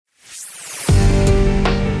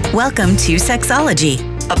Welcome to Sexology,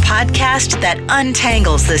 a podcast that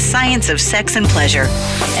untangles the science of sex and pleasure.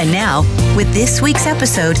 And now, with this week's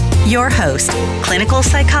episode, your host, clinical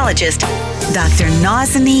psychologist, Dr.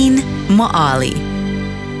 Nazanin Moali.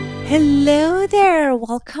 Hello there.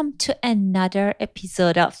 Welcome to another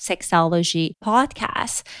episode of Sexology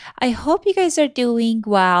podcast. I hope you guys are doing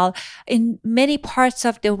well. In many parts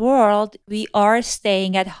of the world, we are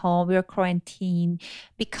staying at home. We're quarantined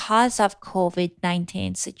because of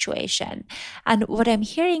COVID-19 situation. And what I'm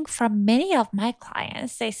hearing from many of my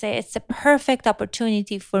clients, they say it's a perfect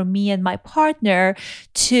opportunity for me and my partner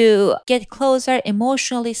to get closer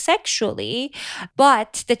emotionally, sexually.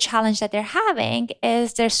 But the challenge that they're having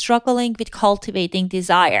is they're struggling with cultivating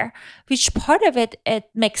desire, which part of it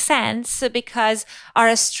makes sense because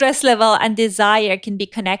our stress level and desire can be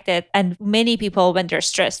connected. And many people, when they're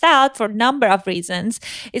stressed out for a number of reasons,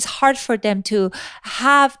 it's hard for them to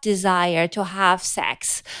have desire to have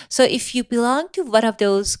sex. So if you belong to one of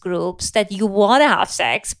those groups that you want to have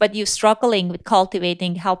sex, but you're struggling with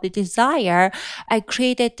cultivating healthy desire, I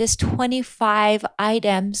created this 25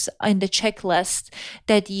 items in the checklist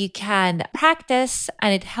that you can practice,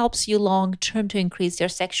 and it helps you long-term to increase your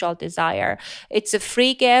sexual desire. It's a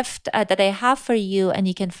free gift that I have for you, and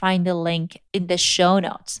you can find the link in the show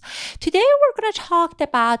notes. Today, we're going to talk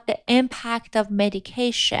about the impact of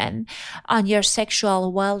medication on your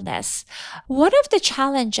sexual wellness. One of the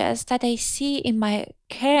challenges that I see in my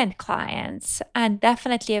current clients, and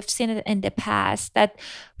definitely I've seen it in the past, that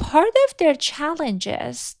part of their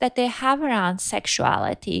challenges that they have around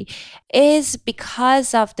sexuality is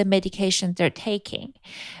because of the medication they're taking,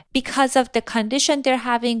 because of the condition they're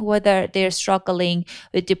having, whether they're struggling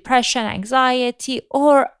with depression, anxiety,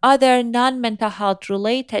 or other non-mental health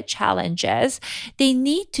related challenges. They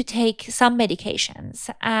need to take some medications,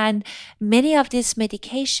 and many of these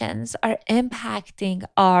medications are impacting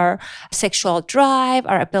our sexual drive,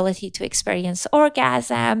 our ability to experience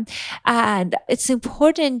orgasm. And it's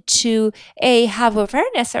important to have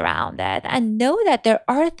awareness around it and know that there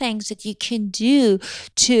are things that you can do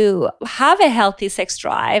to have a healthy sex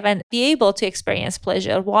drive and be able to experience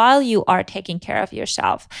pleasure while you are taking care of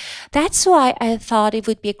yourself. That's why I thought it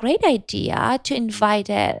would be a great idea to invite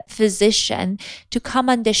a physician to come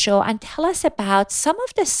on the show and tell us about some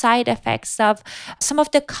of the side effects of some of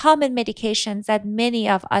the common medications that many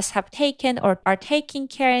of us have taken or are taking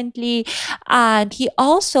currently. And he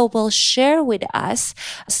also will share with us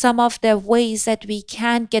some of the ways that we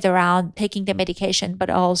can get around taking the medication, but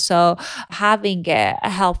also having a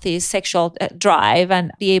healthy sexual drive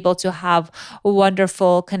and be able to have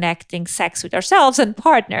wonderful connecting sex with ourselves and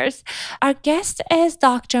partners. Our guest is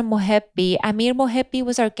Dr. Mohebbi. Amir Mohebbi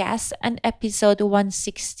was our guest in episode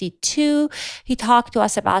 162. He talked to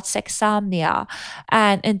us about sexomnia.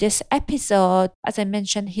 And in this episode, as I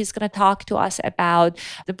mentioned, he's going to talk to us about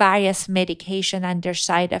the various medication and their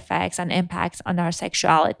side effects and impacts on our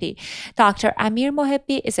sexuality. Dr. Amir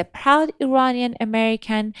Mohebbi is a proud Iranian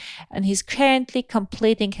American, and he's currently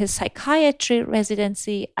completing his psychiatry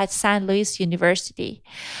residency at St. Louis University.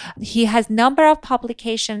 He has a number of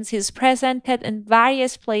publications. He's presented in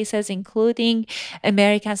various places, including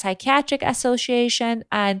American Psychiatric Association,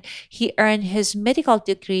 and he earned his medical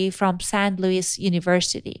degree from St. Louis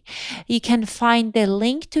University. You can find the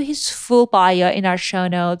link to his full bio in our show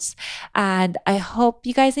notes, and I hope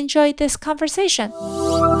you guys enjoyed this conversation.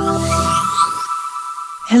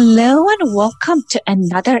 Hello and welcome to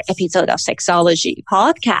another episode of Sexology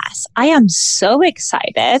Podcast. I am so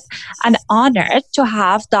excited and honored to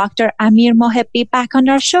have Dr. Amir Mohebbi back on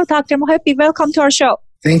our show. Dr. Mohebbi, welcome to our show.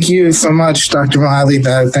 Thank you so much, Dr. Moali.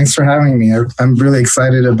 Thanks for having me. I'm really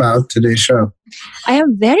excited about today's show. I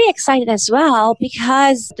am very excited as well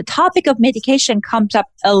because the topic of medication comes up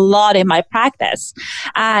a lot in my practice.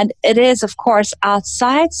 And it is, of course,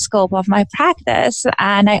 outside scope of my practice.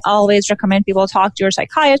 And I always recommend people talk to your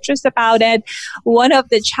psychiatrist about it. One of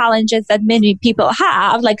the challenges that many people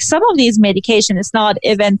have, like some of these medication is not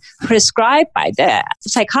even prescribed by the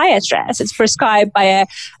psychiatrist. It's prescribed by a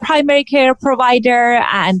primary care provider,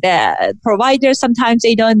 and the providers, sometimes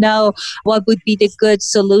they don't know what would be the good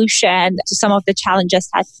solution to some of the challenges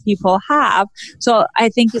that people have. So I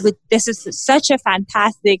think this is such a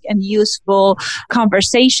fantastic and useful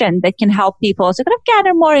conversation that can help people to kind of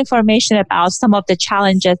gather more information about some of the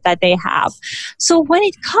challenges that they have. So when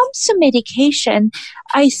it comes to medication,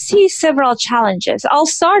 I see several challenges. I'll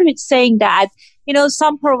start with saying that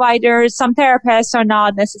some providers, some therapists are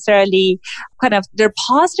not necessarily they're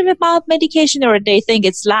positive about medication, or they think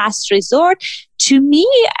it's last resort. to me,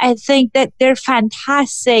 I think that they're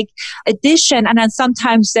fantastic addition, and then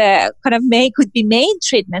sometimes could be main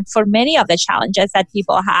treatment for many of the challenges that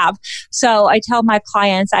people have. So I tell my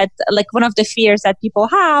clients that, like, one of the fears that people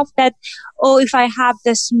have that, oh, if I have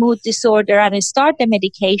this mood disorder and I start the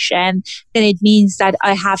medication, then it means that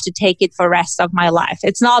I have to take it for the rest of my life.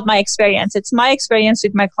 It's not my experience. It's my experience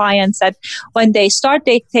with my clients that when they start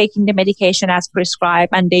taking the medication as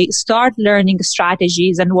prescribed and they start learning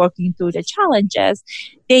strategies and working through the challenges,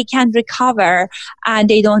 they can recover and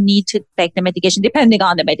they don't need to take the medication, depending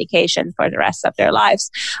on the medication, for the rest of their lives.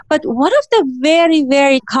 But one of the very,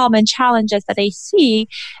 very common challenges that I see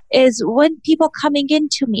is when people coming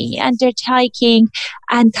into me and they're taking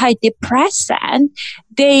antidepressant,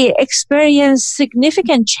 they experience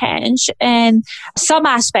significant change in some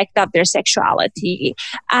aspect of their sexuality.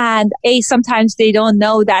 And A, sometimes they don't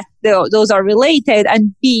know that those are related,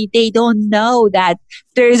 and B, they don't know that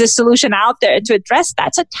there is a solution out there to address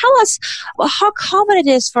that. So tell us how common it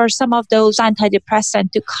is for some of those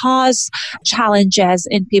antidepressants to cause challenges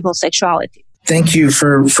in people's sexuality. Thank you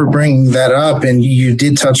for bringing that up. And you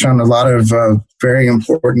did touch on a lot of very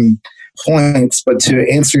important points. But to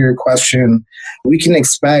answer your question, we can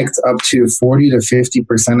expect up to 40 to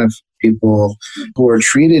 50% of people who are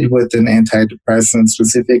treated with an antidepressant,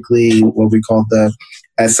 specifically what we call the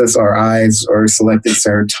SSRIs, or selective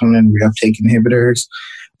serotonin reuptake inhibitors,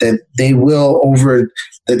 that they will, over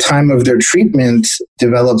the time of their treatment,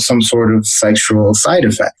 develop some sort of sexual side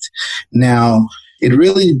effect. Now, it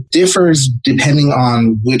really differs depending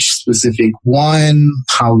on which specific one,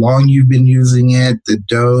 how long you've been using it, the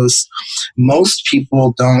dose. Most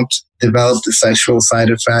people don't develop the sexual side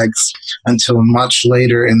effects until much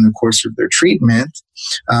later in the course of their treatment.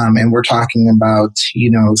 And we're talking about,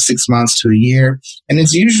 6 months to a year. And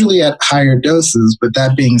it's usually at higher doses. But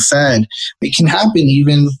that being said, it can happen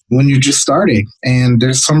even when you're just starting. And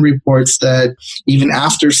there's some reports that even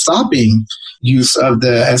after stopping use of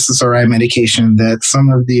the SSRI medication, that some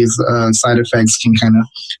of these side effects can kind of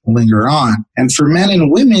linger on. And for men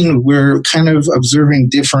and women, we're kind of observing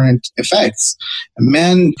different effects.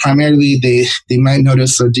 Men, primarily, they might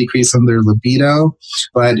notice a decrease in their libido,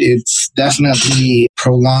 but it's definitely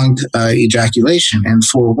prolonged ejaculation. And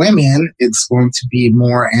for women, it's going to be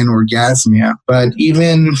more anorgasmia. But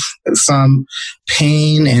even some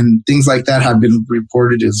pain and things like that have been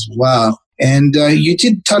reported as well. And you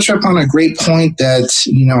did touch upon a great point that,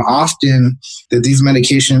 often that these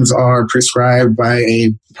medications are prescribed by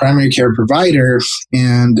a primary care provider,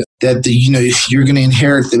 and that, you're going to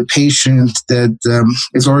inherit the patient that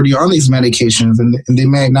is already on these medications, and they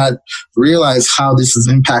may not realize how this is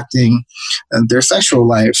impacting their sexual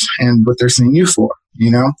life and what they're seeing you for,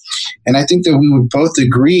 And I think that we would both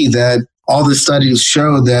agree that all the studies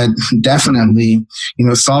show that definitely,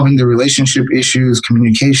 solving the relationship issues,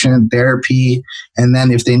 communication, therapy, and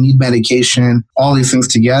then if they need medication, all these things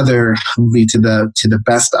together lead to the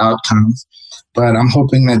best outcomes. But I'm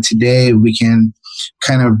hoping that today we can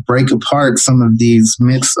kind of break apart some of these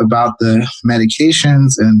myths about the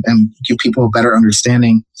medications and give people a better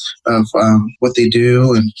understanding of what they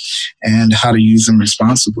do and how to use them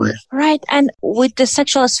responsibly. Right. And with the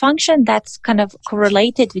sexual dysfunction that's kind of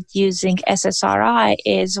correlated with using SSRI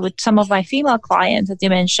is with some of my female clients, as you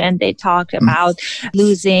mentioned, they talked about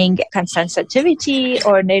losing sensitivity,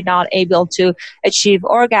 or they're not able to achieve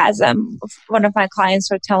orgasm. One of my clients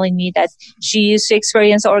were telling me that she used to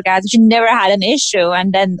experience orgasm. She never had an issue.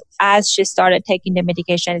 And then as she started taking the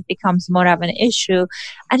medication, it becomes more of an issue.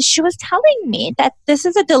 And she was telling me that this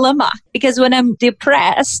is a dilemma, because when I'm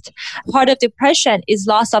depressed, part of depression is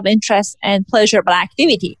loss of interest and pleasurable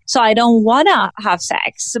activity. So I don't want to have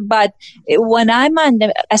sex. But when I'm on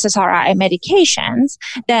the SSRI medications,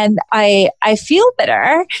 then I feel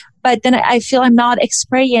better. But then I feel I'm not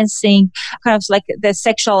experiencing kind of like the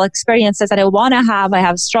sexual experiences that I want to have. I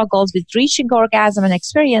have struggles with reaching orgasm and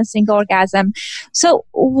experiencing orgasm. So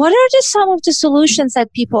what are some of the solutions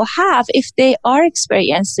that people have if they are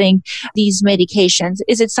experiencing these medications?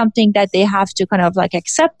 Is it something that they have to kind of like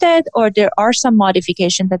accept it, or there are some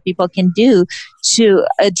modifications that people can do to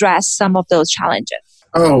address some of those challenges?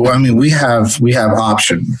 Oh, we have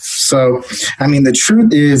options. So, the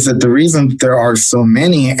truth is that the reason there are so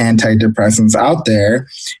many antidepressants out there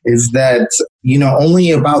is that,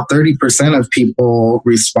 only about 30% of people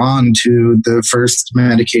respond to the first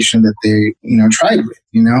medication that they, tried with,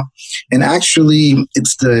 And actually,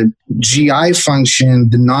 it's the GI function,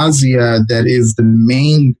 the nausea, that is the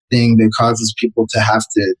main thing that causes people to have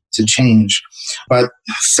to change. But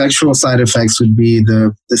sexual side effects would be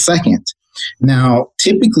the second. Now,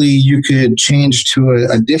 typically you could change to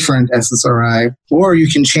a different SSRI, or you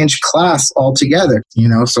can change class altogether,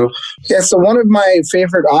 So one of my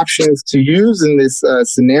favorite options to use in this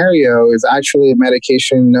scenario is actually a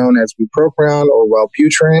medication known as bupropion or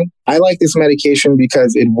Wellbutrin. I like this medication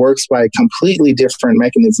because it works by a completely different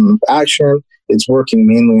mechanism of action. It's working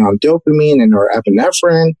mainly on dopamine and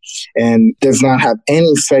norepinephrine, and does not have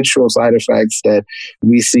any sexual side effects that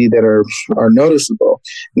we see that are noticeable.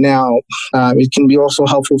 Now, it can be also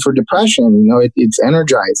helpful for depression. It's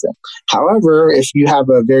energizing. However, if you have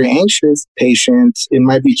a very anxious patient, it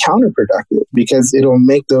might be counterproductive because it'll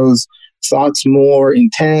make those thoughts more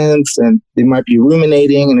intense, and they might be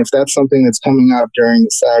ruminating. And if that's something that's coming up during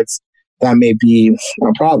sex, that may be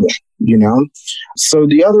a problem, So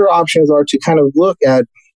the other options are to kind of look at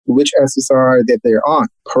which SSRI that they're on.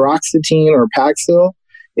 Paroxetine or Paxil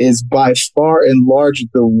is by far and large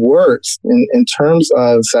the worst in terms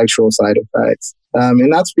of sexual side effects.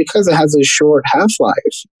 And that's because it has a short half-life.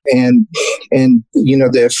 And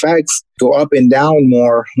the effects go up and down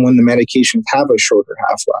more when the medications have a shorter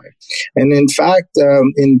half-life. And in fact,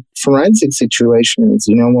 in forensic situations,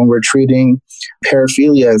 when we're treating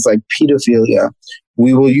paraphilias like pedophilia,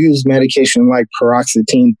 we will use medication like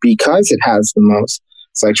paroxetine because it has the most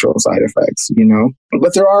sexual side effects,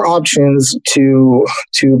 But there are options to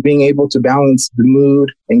being able to balance the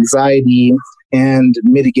mood, anxiety, and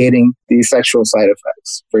mitigating the sexual side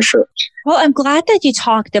effects, for sure. Well, I'm glad that you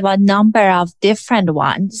talked about a number of different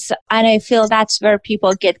ones. And I feel that's where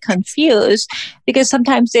people get confused, because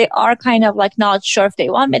sometimes they are kind of like not sure if they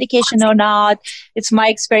want medication or not. It's my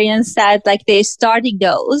experience that like they're starting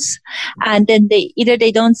those, and then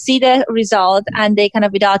they don't see the result, and they kind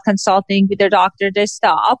of, without consulting with their doctor, they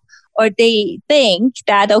stop. Or they think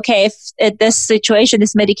that, okay, if this situation,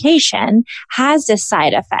 this medication has this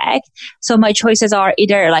side effect, so my choices are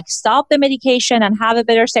either like stop the medication and have a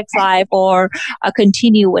better sex life, or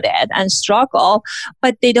continue with it and struggle.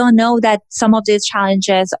 But they don't know that some of these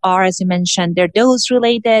challenges are, as you mentioned, they're dose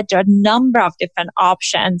related. There are a number of different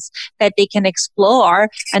options that they can explore,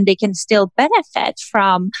 and they can still benefit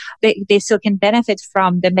from. They still can benefit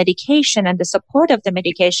from the medication and the support of the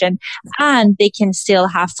medication, and they can still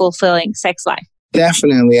have fulfilling sex life.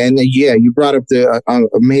 Definitely. And you brought up the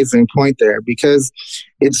amazing point there, because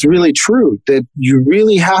it's really true that you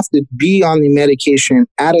really have to be on the medication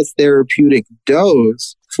at a therapeutic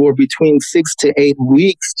dose for between 6 to 8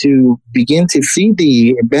 weeks to begin to see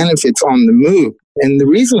the benefits on the mood. And the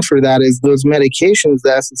reason for that is those medications,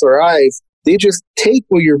 the SSRIs, they just take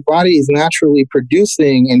what your body is naturally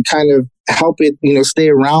producing and kind of help it, stay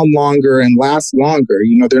around longer and last longer.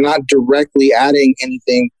 They're not directly adding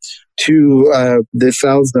anything to the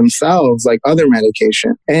cells themselves like other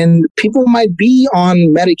medication. And people might be on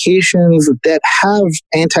medications that have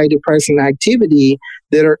antidepressant activity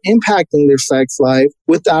that are impacting their sex life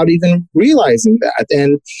without even realizing that.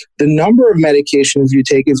 And the number of medications you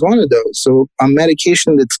take is one of those. So a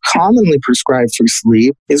medication that's commonly prescribed for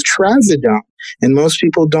sleep is trazodone. And most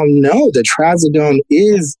people don't know that trazodone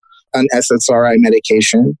is an SSRI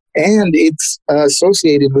medication, and it's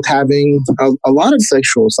associated with having a lot of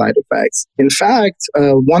sexual side effects. In fact,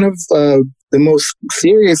 one of the most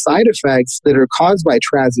serious side effects that are caused by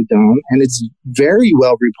trazodone, and it's very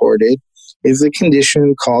well reported, is a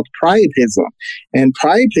condition called priapism. And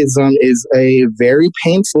priapism is a very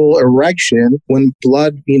painful erection when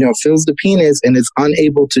blood, fills the penis and is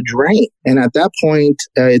unable to drain. And at that point,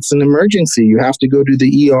 it's an emergency. You have to go to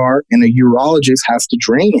the ER, and a urologist has to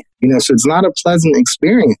drain it. So it's not a pleasant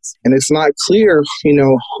experience, and it's not clear,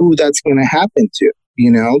 who that's going to happen to.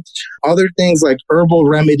 Other things like herbal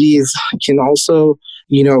remedies can also,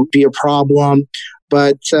 be a problem.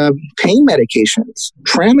 But pain medications,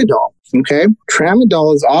 tramadol. Okay.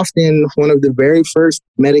 Tramadol is often one of the very first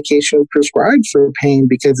medications prescribed for pain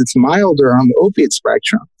because it's milder on the opiate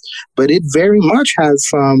spectrum, but it very much has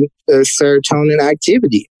some serotonin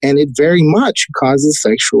activity, and it very much causes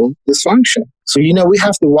sexual dysfunction. So, we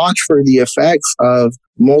have to watch for the effects of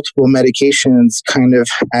multiple medications kind of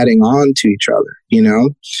adding on to each other,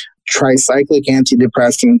 Tricyclic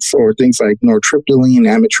antidepressants, or things like nortriptyline,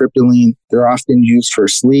 amitriptyline, they're often used for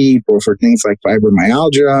sleep or for things like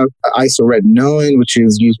fibromyalgia. Isoretinoin, which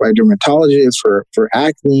is used by dermatologists for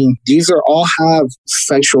acne. These are all have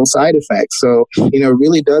sexual side effects. So, it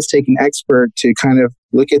really does take an expert to kind of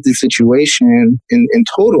look at the situation in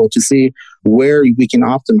total to see where we can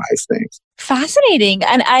optimize things. Fascinating.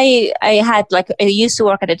 And I used to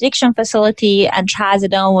work at an addiction facility, and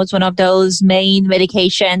trazodone was one of those main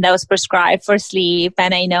medication that was prescribed for sleep.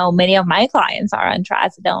 And I know many of my clients are on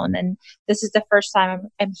trazodone, and this is the first time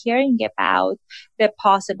I'm hearing about the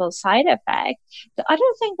possible side effect. The other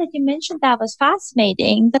thing that you mentioned that was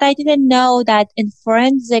fascinating, that I didn't know that in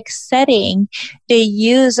forensic setting, they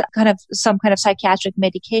use some kind of psychiatric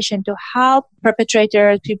medication to help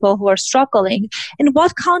perpetrators, people who are struggling. In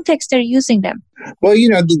what context they're using them? Well,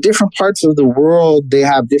 the different parts of the world, they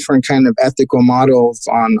have different kind of ethical models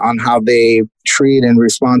on how they treat and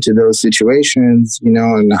respond to those situations,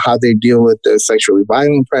 and how they deal with the sexually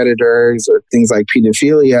violent predators or things like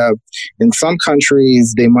pedophilia. In some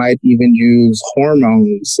countries, they might even use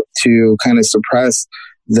hormones to kind of suppress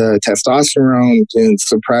the testosterone and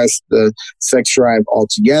suppress the sex drive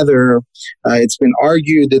altogether. It's been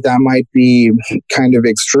argued that might be kind of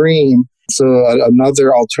extreme. So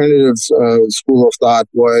another alternative school of thought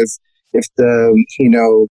was if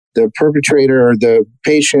the perpetrator or the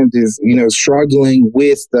patient is, struggling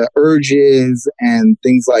with the urges and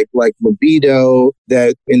things like libido,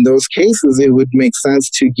 that in those cases, it would make sense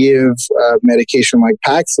to give medication like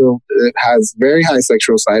Paxil that has very high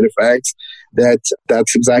sexual side effects.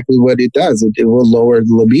 That's exactly what it does. It will lower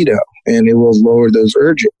the libido and it will lower those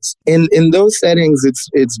urges. In those settings,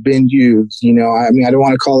 it's been used. I don't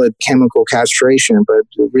want to call it chemical castration, but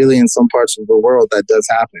really in some parts of the world that does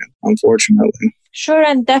happen, unfortunately. Sure,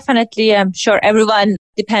 and definitely, I'm sure everyone,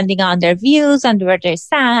 depending on their views and where they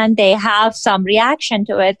stand, they have some reaction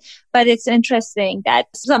to it. But it's interesting that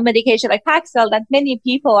some medication like Paxil that many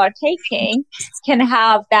people are taking can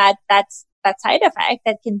have that side effect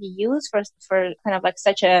that can be used for kind of like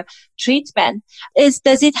such a treatment.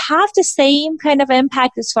 Does it have the same kind of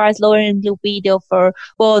impact as far as lowering libido for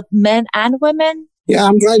both men and women? Yeah,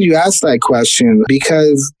 I'm glad you asked that question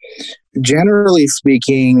because generally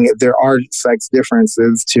speaking, there are sex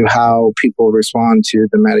differences to how people respond to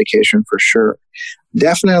the medication for sure.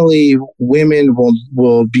 Definitely women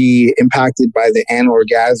will be impacted by the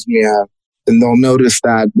anorgasmia and they'll notice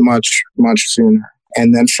that much, much sooner.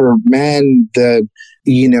 And then for men,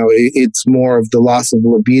 it's more of the loss of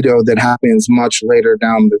libido that happens much later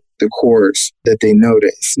down the course that they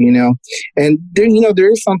notice, And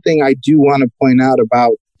there is something I do want to point out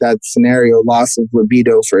about that scenario, loss of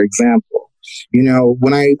libido, for example.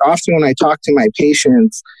 When I talk to my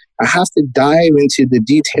patients, I have to dive into the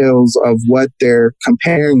details of what they're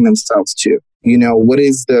comparing themselves to. What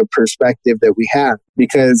is the perspective that we have?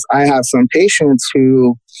 Because I have some patients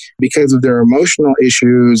who, because of their emotional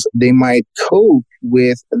issues, they might cope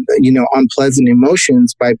with, unpleasant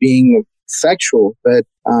emotions by being sexual, but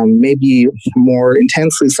maybe more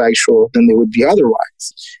intensely sexual than they would be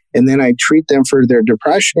otherwise. And then I treat them for their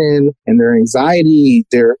depression and their anxiety.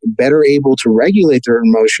 They're better able to regulate their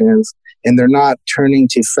emotions and they're not turning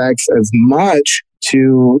to sex as much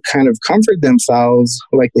to kind of comfort themselves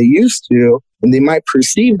like they used to. And they might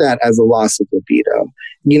perceive that as a loss of libido.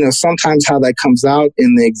 Sometimes how that comes out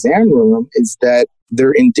in the exam room is that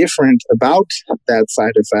they're indifferent about that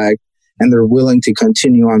side effect and they're willing to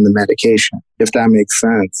continue on the medication, if that makes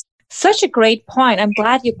sense. Such a great point. I'm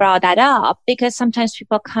glad you brought that up because sometimes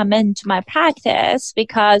people come into my practice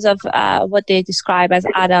because of what they describe as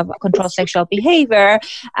out of control sexual behavior.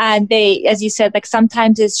 And they, as you said, like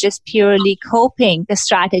sometimes it's just purely coping the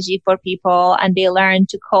strategy for people and they learn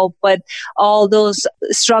to cope with all those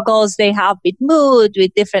struggles they have with mood,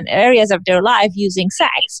 with different areas of their life using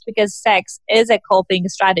sex because sex is a coping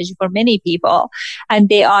strategy for many people and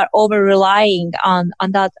they are over relying on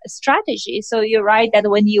that strategy. So you're right that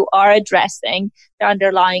when you are addressing the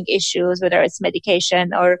underlying issues, whether it's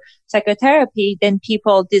medication or psychotherapy, then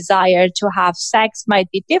people desire to have sex might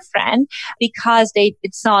be different because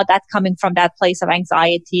it's not that coming from that place of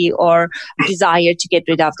anxiety or desire to get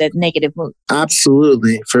rid of the negative mood.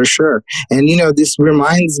 Absolutely, for sure. And, this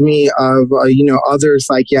reminds me of, other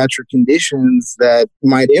psychiatric conditions that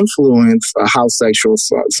might influence how sexual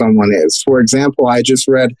someone is. For example, I just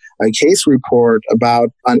read a case report about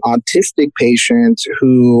an autistic patient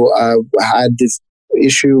who had this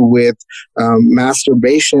issue with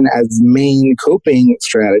masturbation as main coping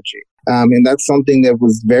strategy. And that's something that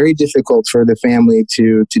was very difficult for the family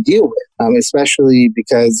to deal with, especially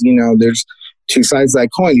because, there's two sides of that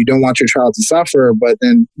coin. You don't want your child to suffer, but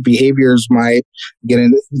then behaviors might get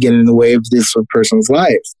in the way of this person's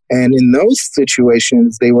life. And in those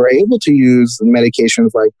situations, they were able to use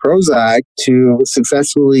medications like Prozac to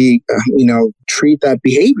successfully, treat that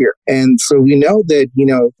behavior. And so we know that,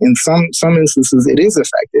 in some instances, it is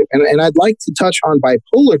effective. And I'd like to touch on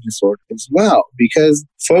bipolar disorder as well, because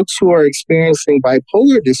folks who are experiencing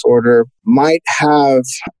bipolar disorder might have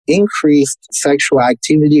increased sexual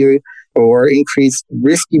activity or increased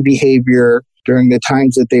risky behavior during the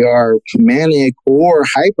times that they are manic or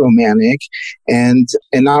hypomanic and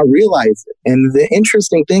not realize it. And the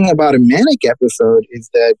interesting thing about a manic episode is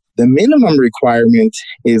that the minimum requirement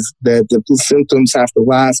is that the symptoms have to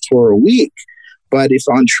last for a week. But if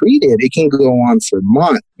untreated, it can go on for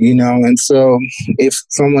months, And so if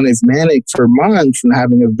someone is manic for months and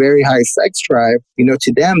having a very high sex drive,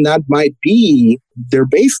 to them, that might be their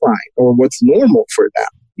baseline or what's normal for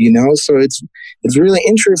them, So it's really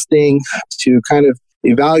interesting to kind of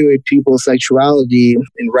evaluate people's sexuality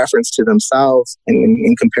in reference to themselves and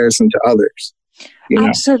in comparison to others.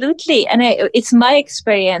 Absolutely. And it's my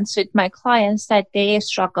experience with my clients that they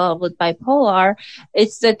struggle with bipolar.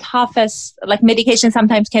 It's the toughest, medication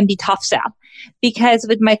sometimes can be tough sell. Because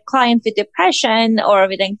with my client with depression or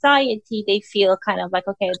with anxiety, they feel kind of like,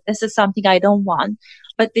 okay, this is something I don't want.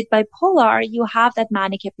 But with bipolar, you have that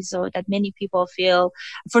manic episode that many people feel.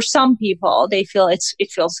 For some people, they feel it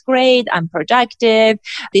feels great. I'm productive.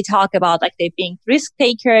 They talk about they being risk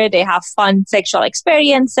taker. They have fun sexual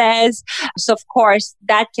experiences. So of course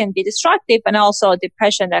that can be destructive, and also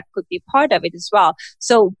depression that could be part of it as well.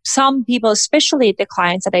 So some people, especially the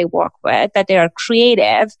clients that I work with, that they are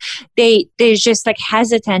creative, they're just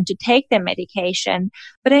hesitant to take the medication.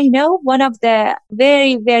 But I know one of the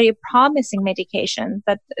very, very promising medications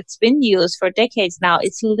that it's been used for decades now,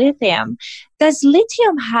 it's lithium. Does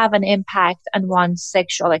lithium have an impact on one's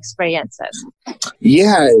sexual experiences?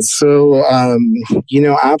 Yeah, so,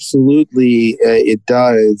 absolutely it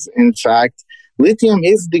does. In fact, lithium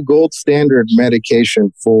is the gold standard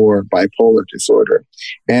medication for bipolar disorder.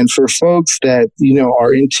 And for folks that,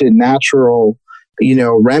 are into natural,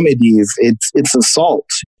 remedies, it's a salt.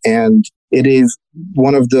 And it is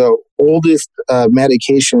one of the oldest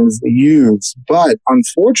medications used. But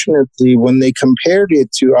unfortunately, when they compared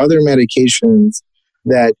it to other medications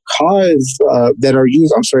that are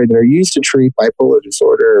used to treat bipolar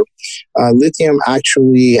disorder, lithium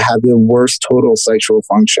actually had the worst total sexual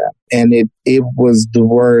function. And it was the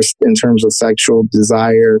worst in terms of sexual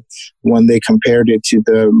desire when they compared it to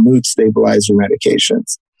the mood stabilizer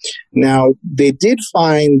medications. Now, they did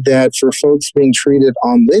find that for folks being treated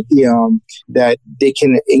on lithium, that they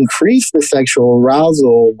can increase the sexual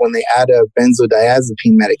arousal when they add a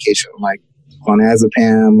benzodiazepine medication like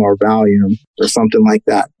clonazepam or Valium or something like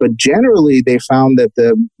that. But generally, they found that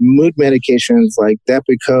the mood medications like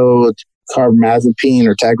Depakote, carbamazepine,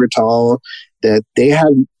 or Tegretol, that they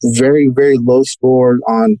have very, very low scores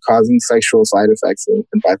on causing sexual side effects in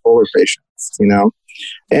bipolar patients,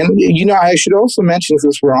 And, I should also mention,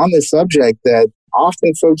 since we're on this subject, that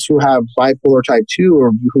often folks who have bipolar type 2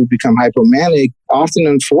 or who become hypomanic, often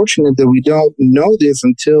unfortunate that we don't know this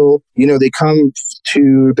until, they come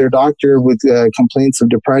to their doctor with complaints of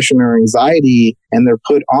depression or anxiety, and they're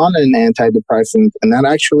put on an antidepressant, and that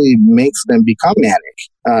actually makes them become manic.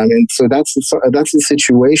 And so that's a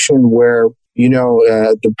situation where,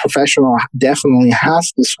 the professional definitely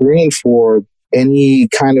has to screen for any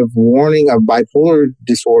kind of warning of bipolar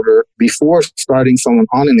disorder before starting someone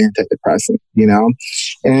on an antidepressant,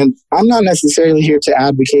 And I'm not necessarily here to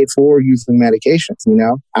advocate for using medications,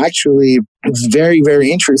 Actually, it's very,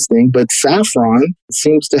 very interesting, but saffron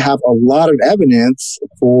seems to have a lot of evidence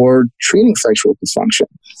for treating sexual dysfunction.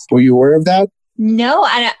 Were you aware of that? No,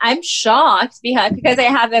 and I'm shocked because I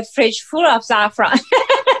have a fridge full of saffron.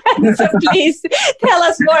 So please tell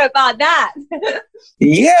us more about that.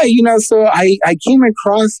 Yeah, so I came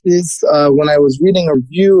across this when I was reading a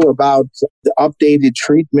review about the updated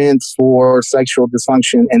treatments for sexual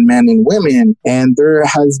dysfunction in men and women. And there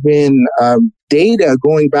has been data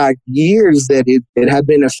going back years that it had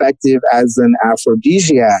been effective as an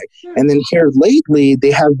aphrodisiac. And then here lately,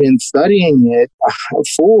 they have been studying it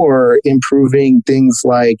for improving things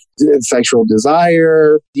like sexual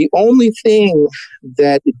desire. The only thing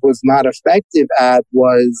that it was not effective at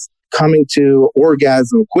was coming to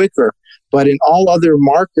orgasm quicker. But in all other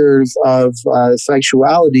markers of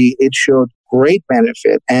sexuality, it showed great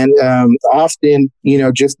benefit. And often,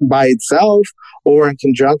 just by itself or in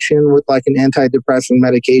conjunction with like an antidepressant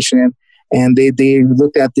medication. And they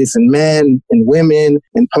looked at this in men and women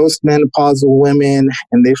and postmenopausal women,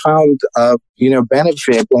 and they found,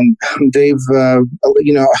 benefit. And they've,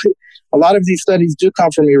 a lot of these studies do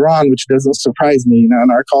come from Iran, which doesn't surprise me.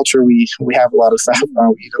 In our culture, we have a lot of saffron.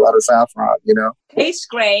 We eat a lot of saffron, tastes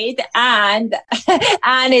great and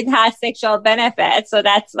and it has sexual benefits. So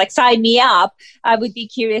that's like, sign me up. I would be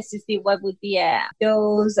curious to see what would be a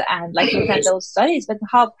dose and like look at those studies, but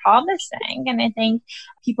how promising. And I think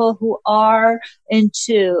people who are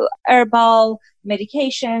into herbal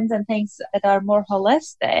medications and things that are more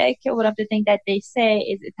holistic, one of the things that they say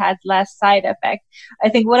is it has less side effect. I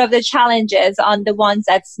think one of the challenges on the ones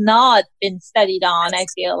that's not been studied on, I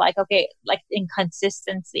feel like, okay, like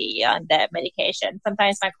inconsistency on the medication.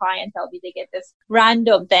 Sometimes my clients tell me they get this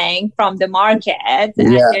random thing from the market and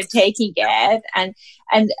they're taking it. And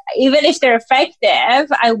even if they're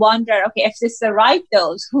effective, I wonder, okay, if this is the right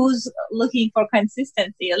dose, who's looking for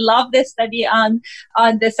consistency? I love this study on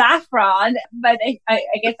the saffron, but I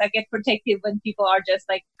guess I get protective when people are just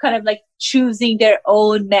like kind of like choosing their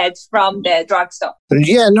own meds from the drugstore.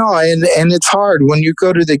 Yeah, no, and it's hard when you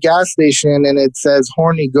go to the gas station and it says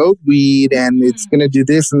horny goat weed and it's going to do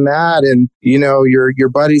this and that, and you know your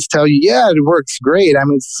buddies tell you, yeah, it works great. I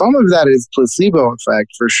mean, some of that is placebo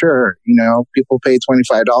effect for sure. You know, people pay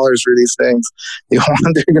 $25 for these things; they're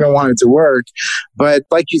going to want it to work. But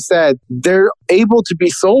like you said, they're able to be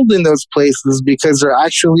sold in those places because they're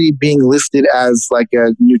actually being listed as like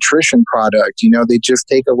a nutrition product. You know, they just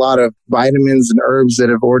take a lot of vitamins and herbs that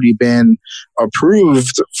have already been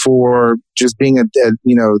approved for just being a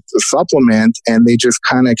supplement, and they just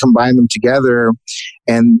kind of combine them together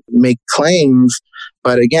and make claims.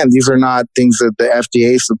 But again, these are not things that the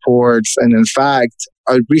FDA supports. And in fact,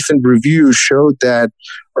 a recent review showed that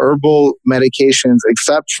herbal medications,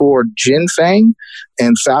 except for ginseng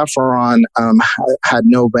and saffron, had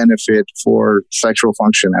no benefit for sexual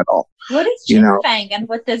function at all. What is ginseng and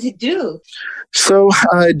what does it do? So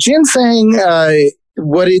ginseng,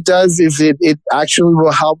 what it does is it actually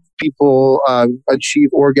will help people achieve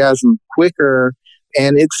orgasm quicker.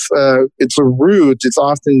 And it's a root. It's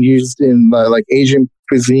often used in like Asian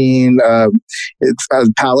cuisine. It's a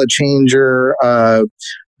palate changer,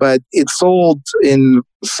 but it's sold in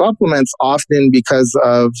supplements often because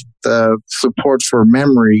of the support for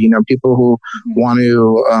memory. You know, people who want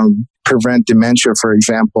to prevent dementia, for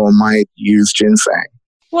example, might use ginseng.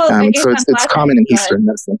 Well, so it's common in Eastern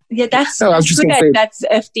medicine. Yeah, that's good. That's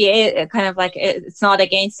FDA kind of like, it's not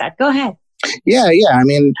against that. Go ahead. Yeah. I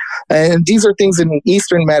mean, and these are things in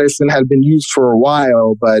Eastern medicine have been used for a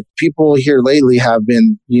while, but people here lately have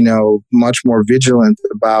been, much more vigilant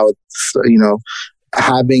about,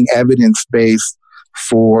 having evidence base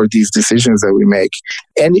for these decisions that we make.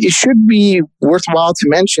 And it should be worthwhile to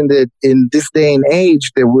mention that in this day and age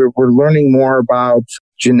that we're learning more about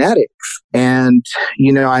genetics. And,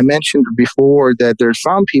 I mentioned before that there's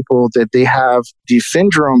some people that they have these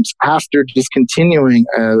syndromes after discontinuing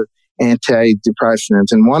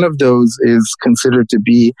antidepressants. And one of those is considered to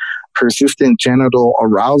be persistent genital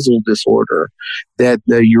arousal disorder that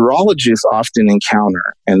the urologists often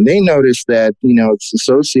encounter. And they notice that, it's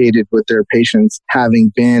associated with their patients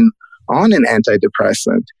having been on an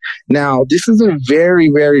antidepressant. Now, this is a very,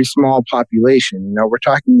 very small population. We're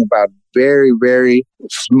talking about very, very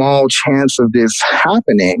small chance of this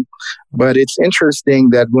happening. But it's interesting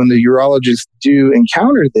that when the urologists do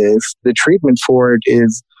encounter this, the treatment for it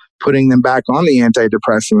is putting them back on the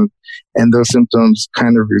antidepressant, and those symptoms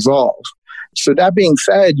kind of resolve. So that being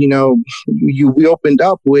said, we opened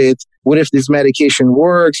up with, what if this medication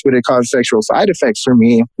works? Would it cause sexual side effects for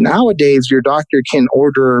me? Nowadays, your doctor can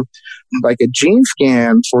order like a gene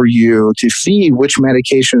scan for you to see which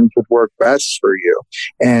medications would work best for you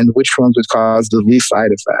and which ones would cause the least side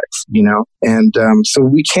effects, And so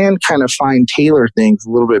we can kind of tailor things a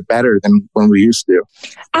little bit better than when we used to.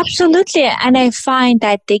 Absolutely. And I find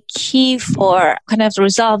that the key for kind of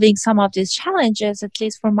resolving some of these challenges, at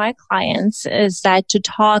least for my clients, is that to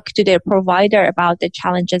talk to their provider about the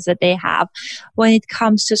challenges that they have. When it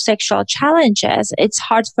comes to sexual challenges, it's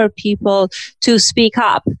hard for people to speak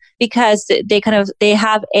up because they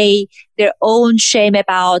have their own shame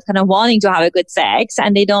about kind of wanting to have a good sex,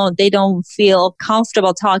 and they don't feel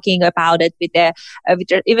comfortable talking about it with their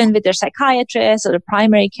psychiatrist or the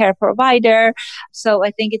primary care provider. So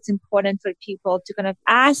I think it's important for people to kind of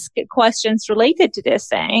ask questions related to these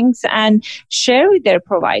things and share with their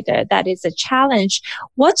provider that is a challenge.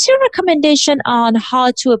 What's your recommendation on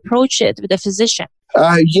how to approach it with a physician?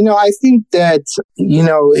 I think that,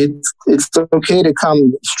 it's okay to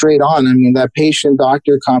come straight on. I mean, that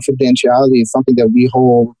patient-doctor confidentiality is something that we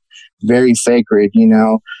hold very sacred,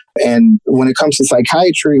 And when it comes to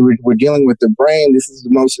psychiatry, we're dealing with the brain. This is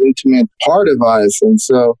the most intimate part of us. And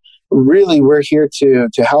so really, we're here to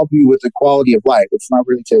help you with the quality of life. It's not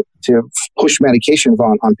really to push medications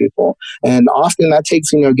on people. And often that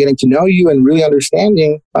takes, getting to know you and really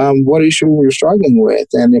understanding what issue you're struggling with.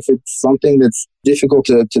 And if it's something that's difficult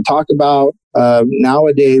to talk about,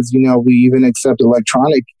 nowadays, we even accept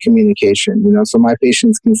electronic communication, so my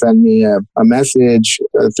patients can send me a message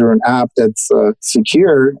through an app that's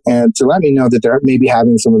secure and to let me know that they're maybe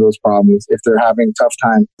having some of those problems if they're having a tough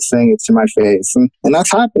time saying it to my face. And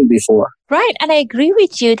that's happened before. Right. And I agree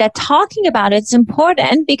with you that talking about it is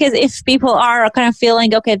important, because if people are kind of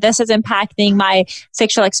feeling, okay, this is impacting my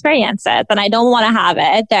sexual experiences and I don't want to have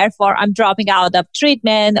it, therefore I'm dropping out of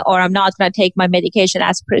treatment or I'm not going to take my medication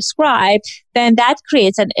as prescribed, then that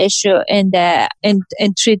creates an issue in the in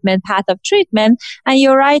treatment path of treatment. And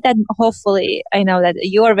you're right that hopefully, I know that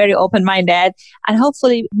you are very open-minded, and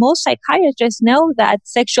hopefully most psychiatrists know that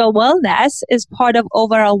sexual wellness is part of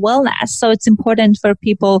overall wellness. So it's important for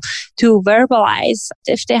people to verbalize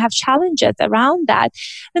if they have challenges around that.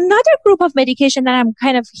 Another group of medication that I'm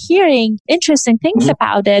kind of hearing interesting things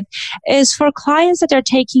about it is for clients that are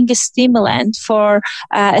taking a stimulant for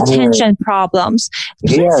attention problems.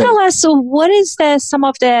 Can you tell us what is some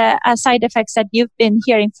of the side effects that you've been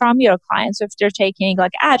hearing from your clients if they're taking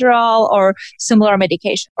like Adderall or similar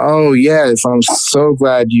medication? Oh, yes. I'm so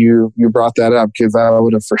glad you brought that up, because I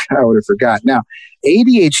would have forgot. Now,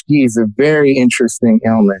 ADHD is a very interesting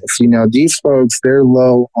illness. These folks, they're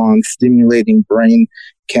low on stimulating brain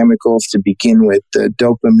chemicals to begin with, the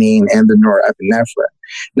dopamine and the norepinephrine.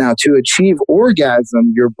 Now, to achieve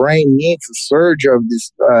orgasm, your brain needs a surge of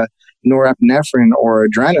this norepinephrine or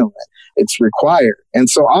adrenaline. It's required. And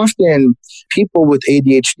so often people with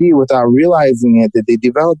ADHD, without realizing it, that they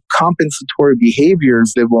develop compensatory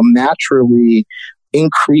behaviors that will naturally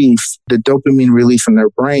increase the dopamine release in their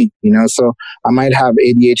brain. So I might have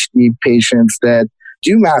ADHD patients that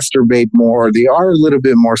do masturbate more. They are a little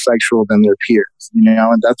bit more sexual than their peers,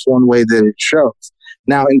 and that's one way that it shows.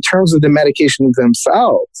 Now, in terms of the medications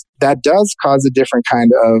themselves, that does cause a different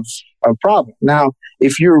kind of problem. Now,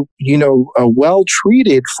 if you're, well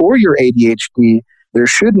treated for your ADHD, there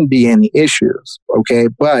shouldn't be any issues, okay?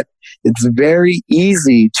 But it's very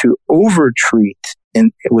easy to overtreat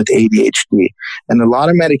with ADHD. And a lot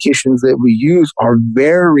of medications that we use are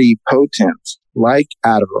very potent, like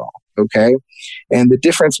Adderall, okay? And the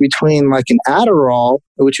difference between like an Adderall,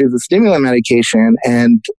 which is a stimulant medication,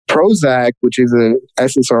 and Prozac, which is a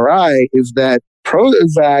SSRI, is that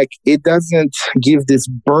Prozac, it doesn't give this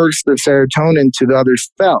burst of serotonin to the other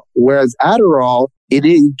cell, whereas Adderall, it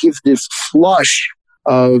gives this flush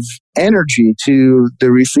of energy to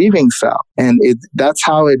the receiving cell. And that's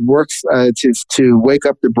how it works to wake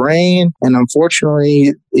up the brain. And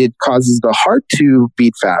unfortunately, it causes the heart to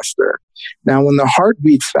beat faster. Now, when the heart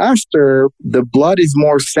beats faster, the blood is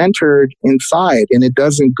more centered inside and it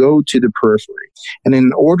doesn't go to the periphery. And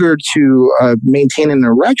in order to maintain an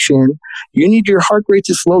erection, you need your heart rate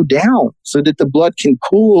to slow down so that the blood can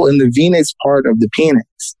pool in the venous part of the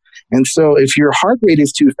penis. And so if your heart rate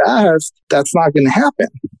is too fast, that's not going to happen,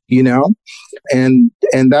 And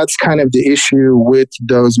that's kind of the issue with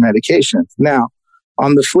those medications. Now,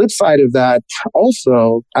 on the flip side of that,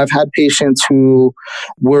 also, I've had patients who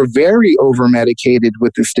were very over-medicated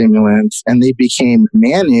with the stimulants and they became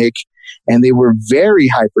manic and they were very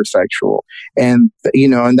hypersexual. And,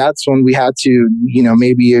 and that's when we had to,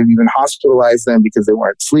 maybe even hospitalize them because they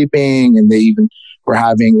weren't sleeping and they even were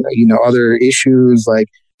having, other issues like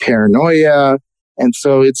paranoia. And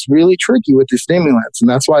so it's really tricky with the stimulants. And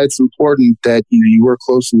that's why it's important that you work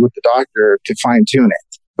closely with the doctor to fine tune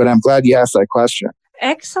it. But I'm glad you asked that question.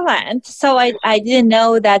 Excellent. So I didn't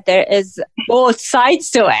know that there is both sides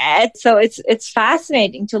to it. So it's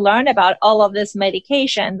fascinating to learn about all of these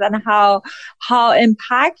medications and how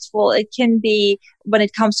impactful it can be when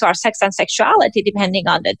it comes to our sex and sexuality, depending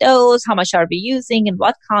on the dose, how much are we using, and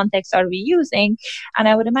what context are we using. And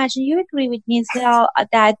I would imagine you agree with me as well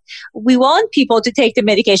that we want people to take the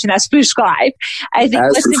medication as prescribed. I think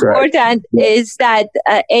what's important is that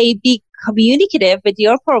be communicative with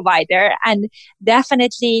your provider and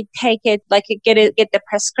definitely take it, get the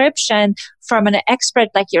prescription from an expert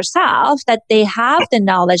like yourself that they have the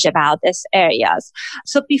knowledge about these areas.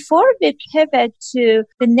 So before we pivot to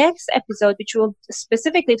the next episode, which will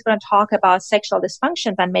specifically going to talk about sexual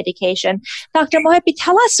dysfunctions and medication, Dr. Mohebbi,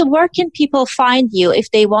 tell us where can people find you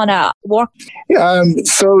if they want to work?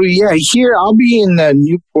 Here I'll be in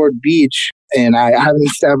Newport Beach. And I haven't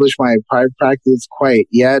established my private practice quite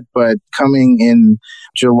yet, but coming in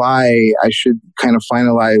July, I should kind of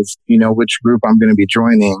finalize, which group I'm going to be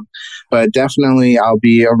joining. But definitely I'll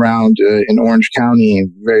be around in Orange County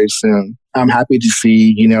very soon. I'm happy to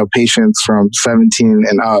see, patients from 17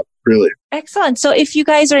 and up, really. Excellent. So if you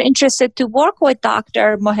guys are interested to work with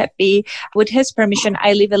Dr. Mohebbi, with his permission,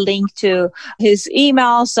 I leave a link to his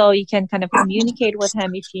email so you can kind of communicate with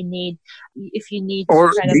him if you need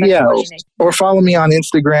or kind of a coordination. or follow me on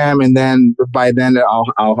Instagram, and then by then I'll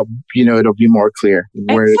it'll be more clear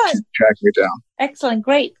where to track me down. Excellent.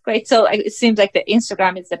 Great. So it seems like the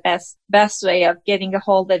Instagram is the best way of getting a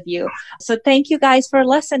hold of you. So thank you guys for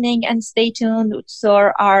listening, and stay tuned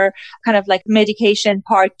for our kind of like medication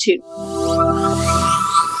part 2.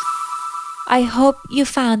 I hope you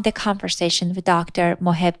found the conversation with Dr.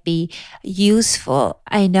 Mohebbi useful.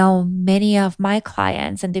 I know many of my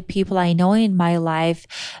clients and the people I know in my life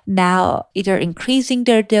now either increasing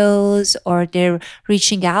their dose or they're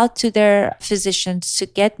reaching out to their physicians to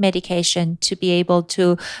get medication to be able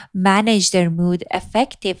to manage their mood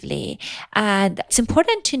effectively. And it's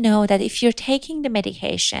important to know that if you're taking the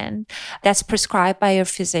medication that's prescribed by your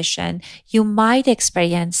physician, you might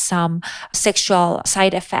experience some sexual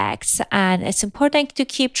side effects, and it's important to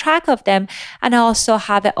keep track of them and also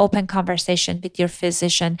have an open conversation with your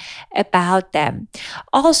physician about them.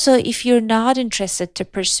 Also, if you're not interested to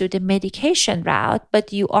pursue the medication route,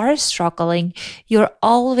 but you are struggling, you're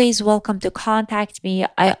always welcome to contact me.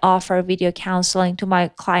 I offer video counseling to my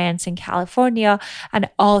clients in California and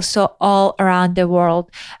also all around the world.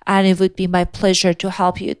 And it would be my pleasure to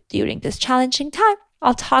help you during this challenging time.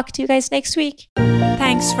 I'll talk to you guys next week.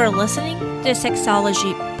 Thanks for listening to the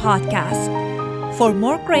Sexology Podcast. For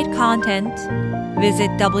more great content, visit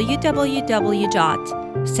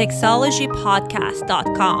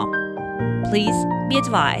www.sexologypodcast.com. Please be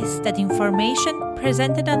advised that information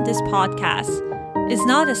presented on this podcast is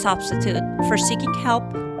not a substitute for seeking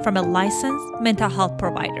help from a licensed mental health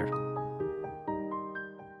provider.